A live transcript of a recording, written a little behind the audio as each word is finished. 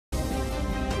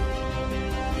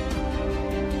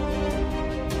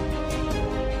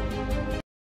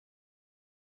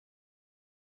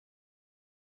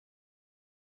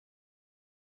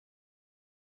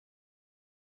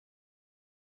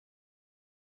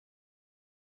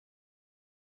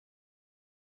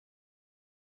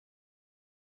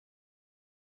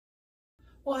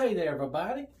Well, hey there,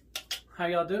 everybody. How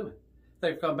y'all doing?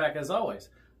 Thanks for coming back as always.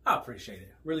 I appreciate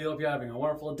it. Really hope you're having a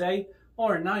wonderful day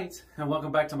or night, and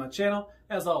welcome back to my channel,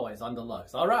 as always, on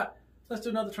Deluxe. All right, let's do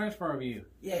another Transformer review.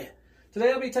 Yeah.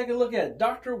 Today I'll be taking a look at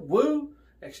Dr. Wu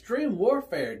Extreme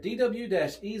Warfare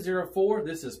DW-E04.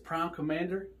 This is Prime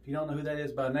Commander. If you don't know who that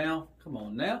is by now, come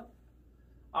on now.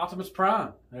 Optimus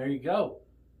Prime. There you go.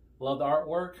 Love the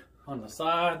artwork on the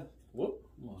side. Whoop,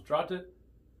 almost dropped it.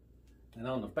 And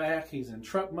on the back, he's in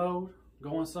truck mode,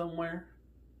 going somewhere.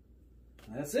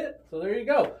 And that's it. So there you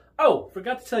go. Oh,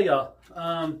 forgot to tell y'all.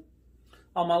 On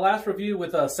my last review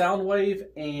with Soundwave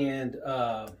and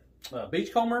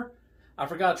Beachcomber, I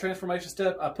forgot a transformation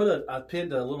step. I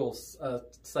pinned a little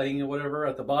saying or whatever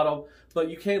at the bottom, but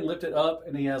you can lift it up,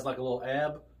 and he has like a little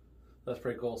ab. That's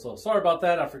pretty cool. So sorry about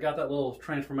that. I forgot that little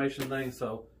transformation thing.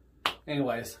 So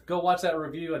anyways, go watch that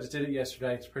review. I just did it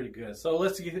yesterday. It's pretty good. So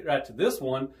let's get right to this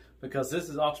one, because this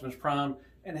is Optimus Prime,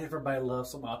 and everybody loves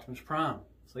some Optimus Prime.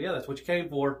 So yeah, that's what you came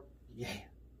for. Yeah.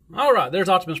 All right, there's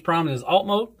Optimus Prime in his alt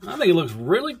mode. I think he looks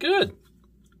really good.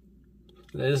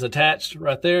 It is attached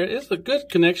right there. It's a good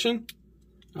connection.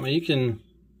 I mean, if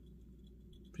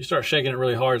you start shaking it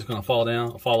really hard, it's going to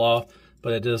fall off.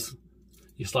 But it just,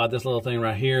 you slide this little thing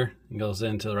right here and goes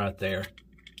into right there.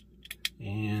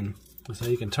 And so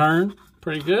you can turn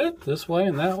pretty good this way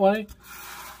and that way.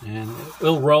 And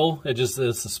it'll roll. It's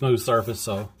a smooth surface,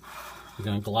 so you're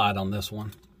going to glide on this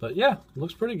one. But yeah, it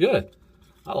looks pretty good.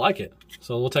 I like it.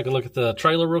 So we'll take a look at the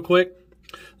trailer real quick.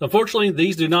 Unfortunately,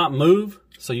 these do not move,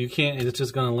 so you can't, it's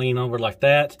just going to lean over like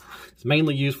that. It's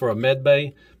mainly used for a med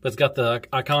bay, but it's got the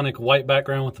iconic white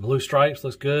background with the blue stripes.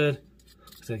 Looks good.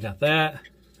 So you got that.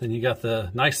 Then you got the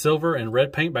nice silver and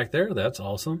red paint back there. That's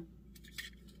awesome.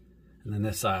 And then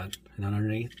this side and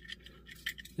underneath.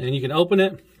 And you can open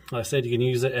it. Like I said, you can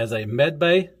use it as a med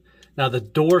bay. Now the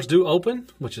doors do open,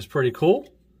 which is pretty cool.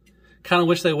 Kind of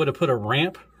wish they would have put a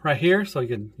ramp right here so you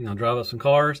could, drive up some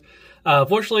cars.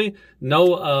 Fortunately,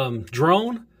 no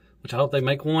drone, which I hope they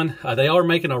make one. They are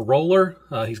making a roller.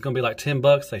 He's going to be like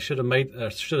 $10. They should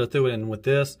have threw it in with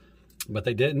this, but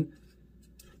they didn't.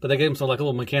 But they gave him some like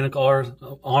little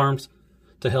mechanical arms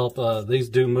to help. These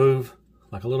do move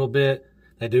like a little bit.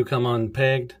 They do come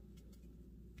unpegged.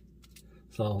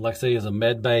 So, like I say, is a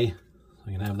med bay.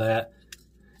 So you can have that.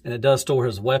 And it does store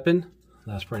his weapon.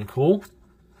 That's pretty cool.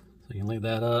 So you can leave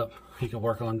that up. He can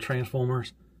work on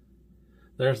Transformers.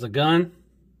 There's the gun.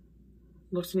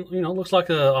 Looks like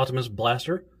an Optimus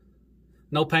blaster.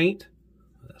 No paint.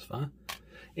 That's fine.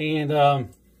 And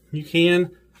you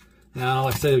can, now,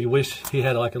 like I said, if you wish he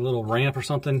had like a little ramp or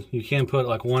something, you can put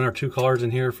like 1 or 2 cars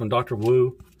in here from Dr.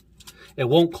 Wu. It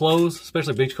won't close,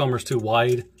 especially Beachcomber's too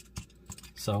wide.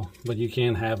 So, but you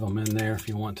can have them in there if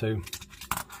you want to.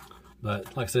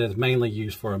 But like I said, it's mainly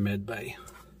used for a med bay.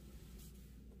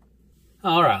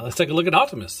 All right, let's take a look at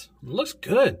Optimus. It looks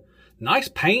good. Nice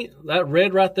paint. That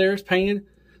red right there is painted.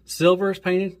 Silver is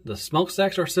painted. The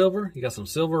smokestacks are silver. You got some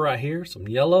silver right here, some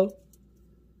yellow.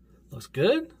 Looks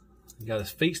good. You got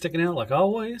his feet sticking out like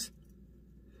always.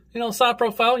 Side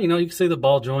profile, you can see the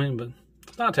ball joint, but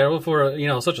it's not terrible for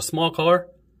such a small car.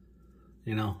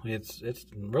 It's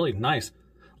really nice.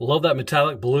 Love that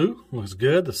metallic blue. Looks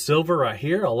good. The silver right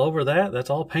here, all over that. That's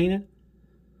all painted.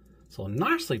 So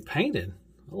nicely painted.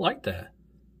 I like that.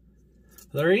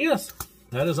 There he is.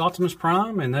 That is Optimus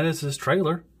Prime, and that is his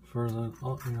trailer for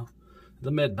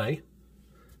the med bay.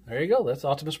 There you go. That's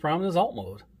Optimus Prime in his alt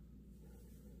mode.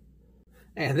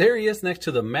 And there he is next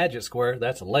to the Magic Square.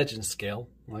 That's a legend scale.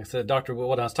 Like I said, Dr. Wu,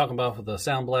 what I was talking about with the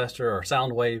Sound Blaster or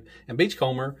Soundwave and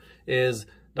Beachcomber is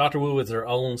Dr. Wu is their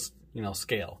own,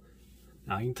 scale.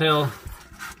 Now you can tell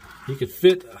you could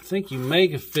fit, I think you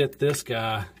may fit this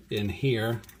guy in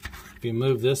here. If you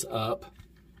move this up,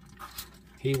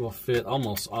 he will fit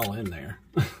almost all in there.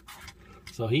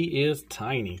 So he is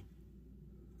tiny.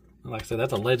 Like I said,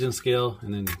 that's a legend scale,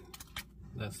 and then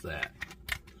that's that.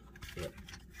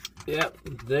 Yep,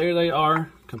 there they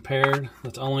are compared.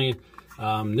 That's only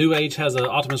New Age has an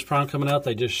Optimus Prime coming out.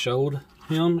 They just showed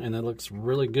him, and it looks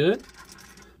really good.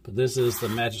 But this is the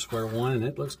Magic Square one, and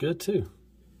it looks good too.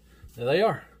 There they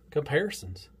are,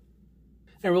 comparisons.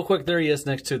 And real quick, there he is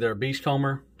next to their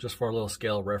Beachcomber, just for a little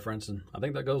scale reference, and I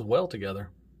think that goes well together.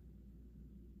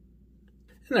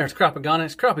 And there's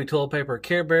Crappagonics, crappy toilet paper,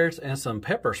 Care Bears, and some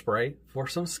pepper spray for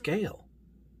some scale.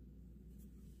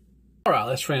 All right,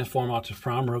 let's transform Optimus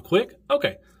Prime real quick.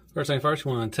 Okay, first thing first,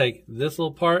 you want to take this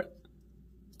little part,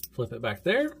 flip it back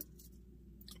there,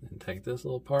 and take this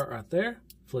little part right there,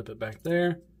 flip it back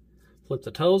there, flip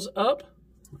the toes up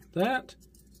like that.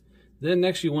 Then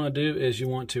next you want to do is you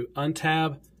want to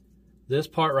untab this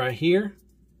part right here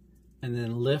and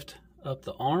then lift up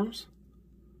the arms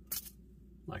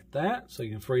like that so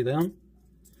you can free them.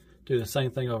 Do the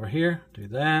same thing over here. Do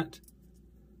that.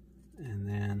 And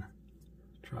then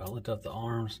try to lift up the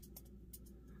arms.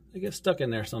 They get stuck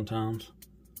in there sometimes.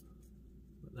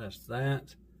 But that's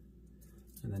that.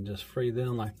 And then just free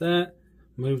them like that.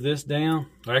 Move this down.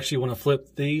 I actually want to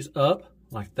flip these up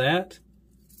like that.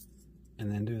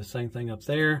 And then do the same thing up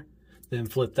there. Then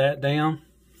flip that down.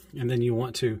 And then you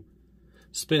want to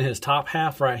spin his top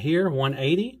half right here,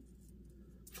 180.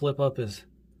 Flip up his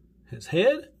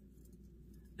head.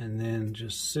 And then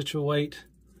just situate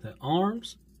the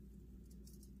arms.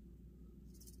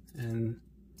 And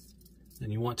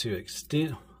then you want to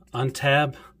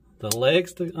untab the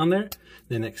legs on there.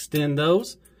 Then extend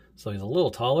those so he's a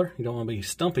little taller. You don't want to be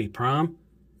stumpy prime.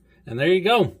 And there you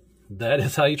go. That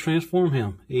is how you transform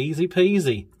him. Easy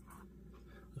peasy.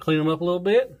 Clean him up a little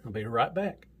bit. I'll be right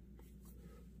back.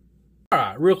 All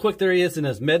right, real quick, there he is in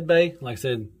his med bay. Like I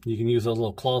said, you can use those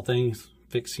little claw things,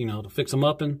 to fix him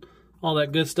up and all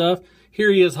that good stuff.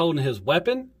 Here he is holding his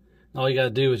weapon. All you got to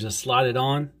do is just slide it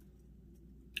on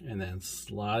and then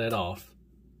slide it off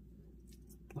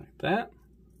like that.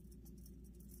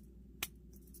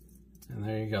 And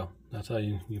there you go. That's how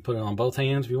you put it on both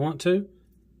hands if you want to.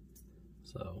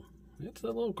 So it's a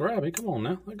little grabby. Come on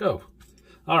now, let go.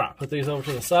 All right, put these over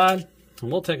to the side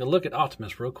and we'll take a look at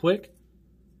Optimus real quick.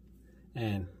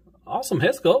 And awesome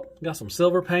head sculpt. Got some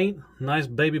silver paint, nice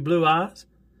baby blue eyes.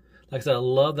 Like I said, I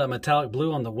love that metallic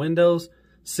blue on the windows.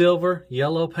 Silver,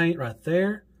 yellow paint right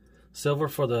there. Silver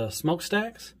for the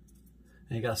smokestacks.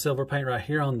 And you got silver paint right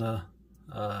here on the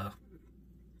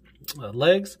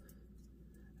legs.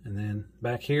 And then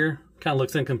back here, kind of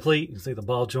looks incomplete. You can see the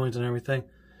ball joints and everything.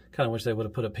 Kind of wish they would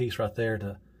have put a piece right there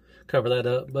to cover that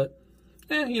up. But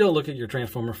you don't look at your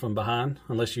Transformer from behind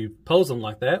unless you pose them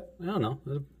like that. I don't know,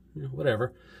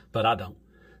 whatever. But I don't.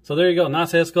 So there you go,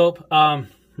 nice head sculpt.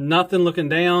 Nothing looking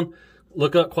down.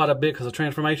 Look up quite a bit because of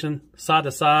transformation. Side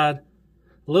to side.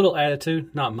 Little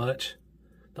attitude, not much.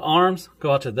 The arms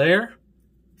go out to there.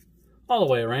 All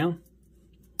the way around.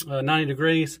 90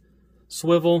 degrees.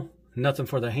 Swivel. Nothing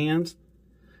for the hands.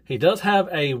 He does have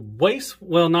a waist,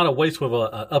 well, not a waist swivel,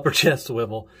 upper chest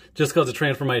swivel, just because of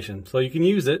transformation. So you can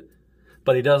use it,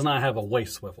 but he does not have a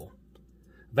waist swivel.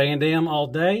 Van Damme all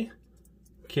day.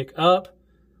 Kick up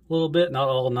a little bit, not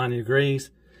all 90 degrees.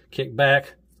 Kick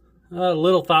back. A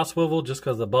little thigh swivel just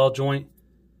because of the ball joint.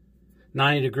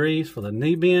 90 degrees for the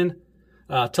knee bend.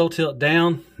 Toe tilt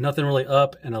down, nothing really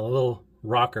up, and a little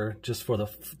rocker just for the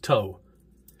toe,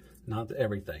 not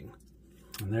everything.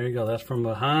 And there you go, that's from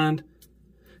behind.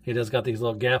 He does got these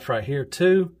little gaps right here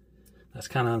too. That's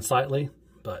kind of unsightly,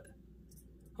 but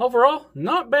overall,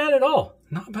 not bad at all.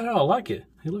 Not bad at all, I like it.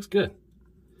 He looks good.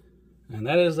 And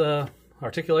that is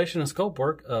articulation and sculpt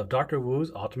work of Dr.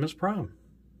 Wu's Optimus Prime.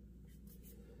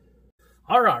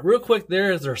 All right, real quick,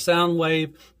 there is their sound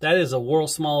wave. That is the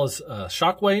world's smallest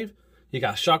shockwave. You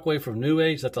got Shockwave from New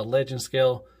Age. That's a legend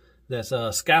scale. That's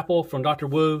Scalpel from Dr.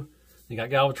 Wu. You got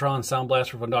Galvatron, Sound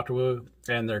Blaster from Dr. Wu,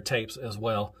 and their tapes as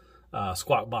well.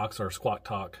 Squawk Box or Squawk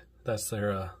Talk. That's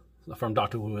their from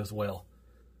Dr. Wu as well.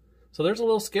 So there's a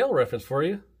little scale reference for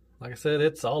you. Like I said,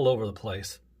 it's all over the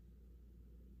place.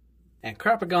 And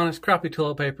Crapagonics, Crappy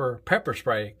Toilet Paper, Pepper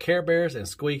Spray, Care Bears, and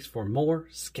Squeaks for more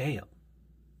scale.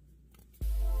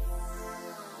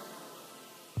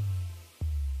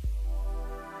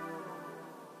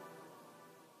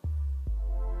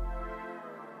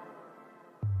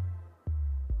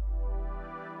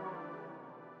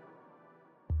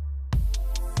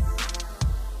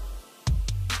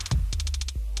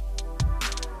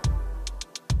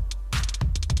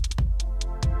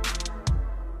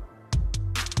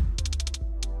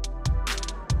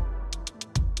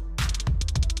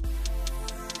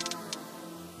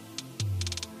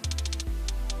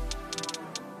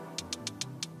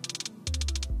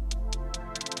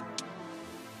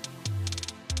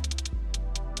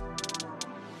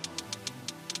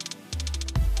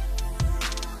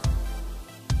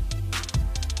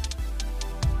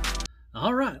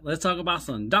 All right, let's talk about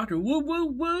some Dr. Woo Woo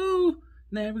Woo.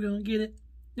 Never gonna get it.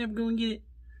 Never gonna get it.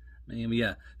 Man,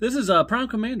 yeah, this is Prime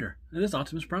Commander. It is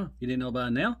Optimus Prime. You didn't know about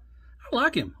it now? I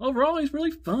like him. Overall, he's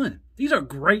really fun. These are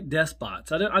great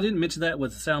despots. I didn't mention that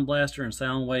with Sound Blaster and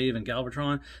Soundwave and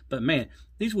Galvatron, but man,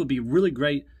 these would be really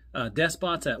great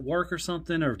despots at work or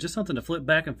something, or just something to flip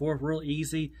back and forth real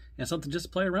easy, and something just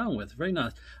to play around with. Very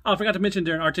nice. Oh, I forgot to mention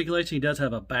during articulation, he does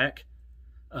have a back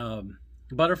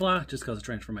butterfly, just because of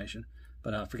transformation.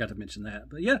 But I forgot to mention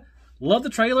that. But yeah, love the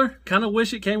trailer. Kind of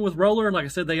wish it came with roller. Like I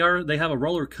said, they have a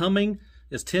roller coming.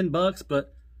 It's $10,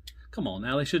 but come on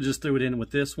now. They should just threw it in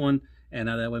with this one. and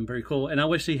that would have been pretty cool. And I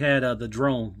wish he had the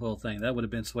drone little thing. That would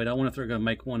have been sweet. I wonder if they're going to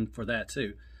make one for that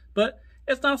too. But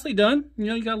it's nicely done. You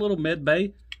know, you got a little med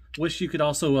bay. Wish you could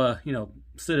also, you know,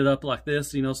 sit it up like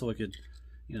this, you know, so it could,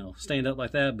 you know, stand up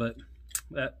like that. But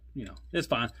that, you know, it's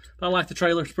fine. But I like the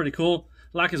trailer. It's pretty cool.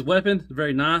 I like his weapon.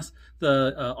 Very nice.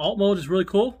 The alt mode is really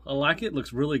cool. I like it.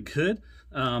 Looks really good.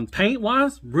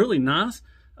 Paint-wise, really nice.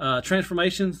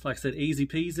 Transformations, like I said, easy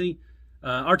peasy.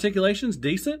 Articulation's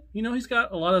decent. You know, he's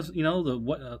got a lot of, you know,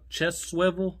 the chest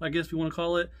swivel, I guess if you want to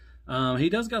call it. He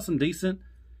does got some decent,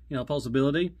 you know,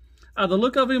 posability. The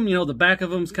look of him, you know, the back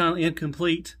of him's kind of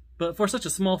incomplete. But for such a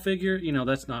small figure, you know,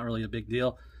 that's not really a big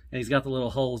deal. And he's got the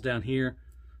little holes down here.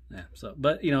 Yeah, so,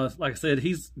 but, you know, like I said,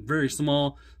 he's very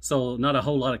small, so not a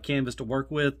whole lot of canvas to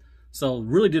work with. So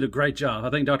really did a great job. I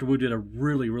think Dr. Wu did a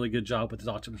really, really good job with his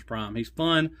Optimus Prime. He's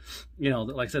fun. You know,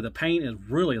 like I said, the paint is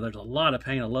really, there's a lot of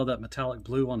paint. I love that metallic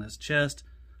blue on his chest.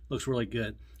 Looks really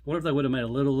good. What if they would have made a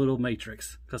little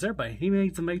Matrix? Because everybody, he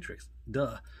needs a Matrix.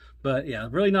 Duh. But yeah,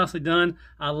 really nicely done.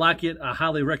 I like it. I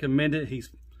highly recommend it. If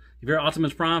you're an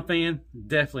Optimus Prime fan,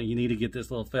 definitely you need to get this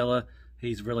little fella.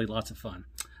 He's really lots of fun.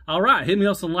 All right, hit me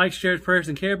with some likes, shares, prayers,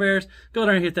 and Care Bears. Go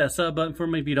there and hit that sub button for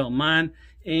me if you don't mind.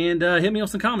 And hit me with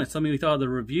some comments. Tell me what you thought of the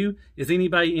review. Is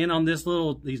anybody in on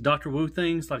these Dr. Wu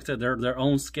things? Like I said, they're their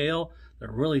own scale.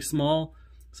 They're really small.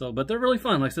 So, but they're really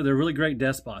fun. Like I said, they're really great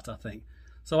despots, I think.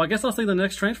 So I guess I'll see the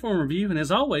next Transform review. And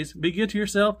as always, be good to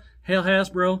yourself. Hail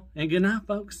Hasbro, and good night,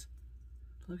 folks.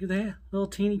 Look at that. Little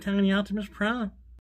teeny tiny Optimus Prime.